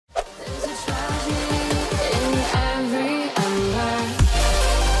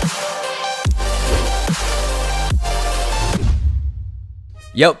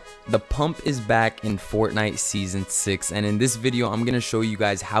Yep, the pump is back in Fortnite Season 6, and in this video I'm going to show you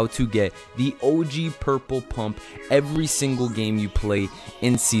guys how to get the OG purple pump every single game you play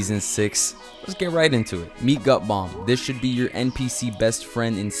in Season 6. Let's get right into it. Meet Gut Bomb. This should be your NPC best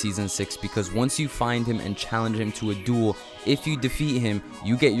friend in Season 6 because once you find him and challenge him to a duel, if you defeat him,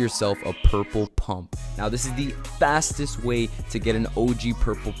 you get yourself a purple pump. Now this is the fastest way to get an OG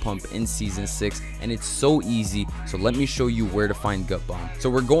purple pump in Season 6, and it's so easy, so let me show you where to find Gut Bomb. So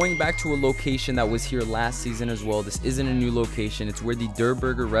we're going back to a location that was here last season as well. This isn't a new location. It's where the Der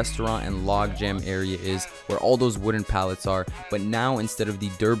Burger restaurant and log jam area is, where all those wooden pallets are, but now instead of the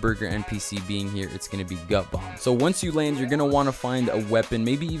Der Burger NPC being here, it's going to be Gut Bomb. So once you land, you're going to want to find a weapon,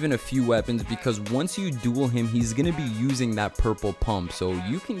 maybe even a few weapons, because once you duel him, he's going to be using that purple pump, so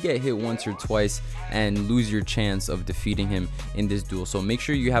you can get hit once or twice and lose your chance of defeating him in this duel. So make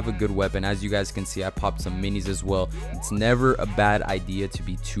sure you have a good weapon. As you guys can see, I popped some minis as well. It's never a bad idea to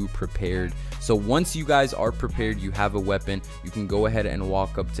be too prepared. So once you guys are prepared, you have a weapon, you can go ahead and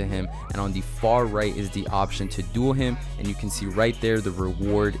walk up to him, and on the far right is the option to duel him, and you can see right there the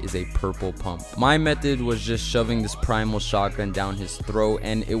reward is a purple pump. My method was just shoving this primal shotgun down his throat,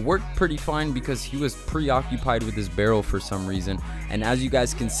 and it worked pretty fine because he was preoccupied with his barrel for some reason. And as you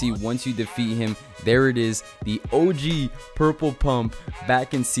guys can see, once you defeat him, there it is, the OG purple pump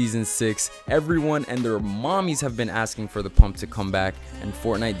back in Season 6. Everyone and their mommies have been asking for the pump to come back, and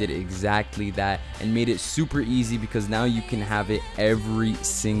Fortnite did exactly that and made it super easy because now you can have it every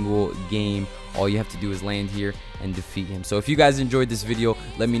single game. All you have to do is land here and defeat him. So if you guys enjoyed this video,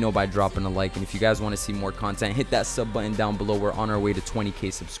 let me know by dropping a like, and if you guys want to see more content, hit that sub button down below. We're on our way to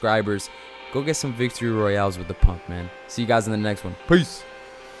 20K subscribers. Go get some victory royales with the pump, man. See you guys in the next one. Peace.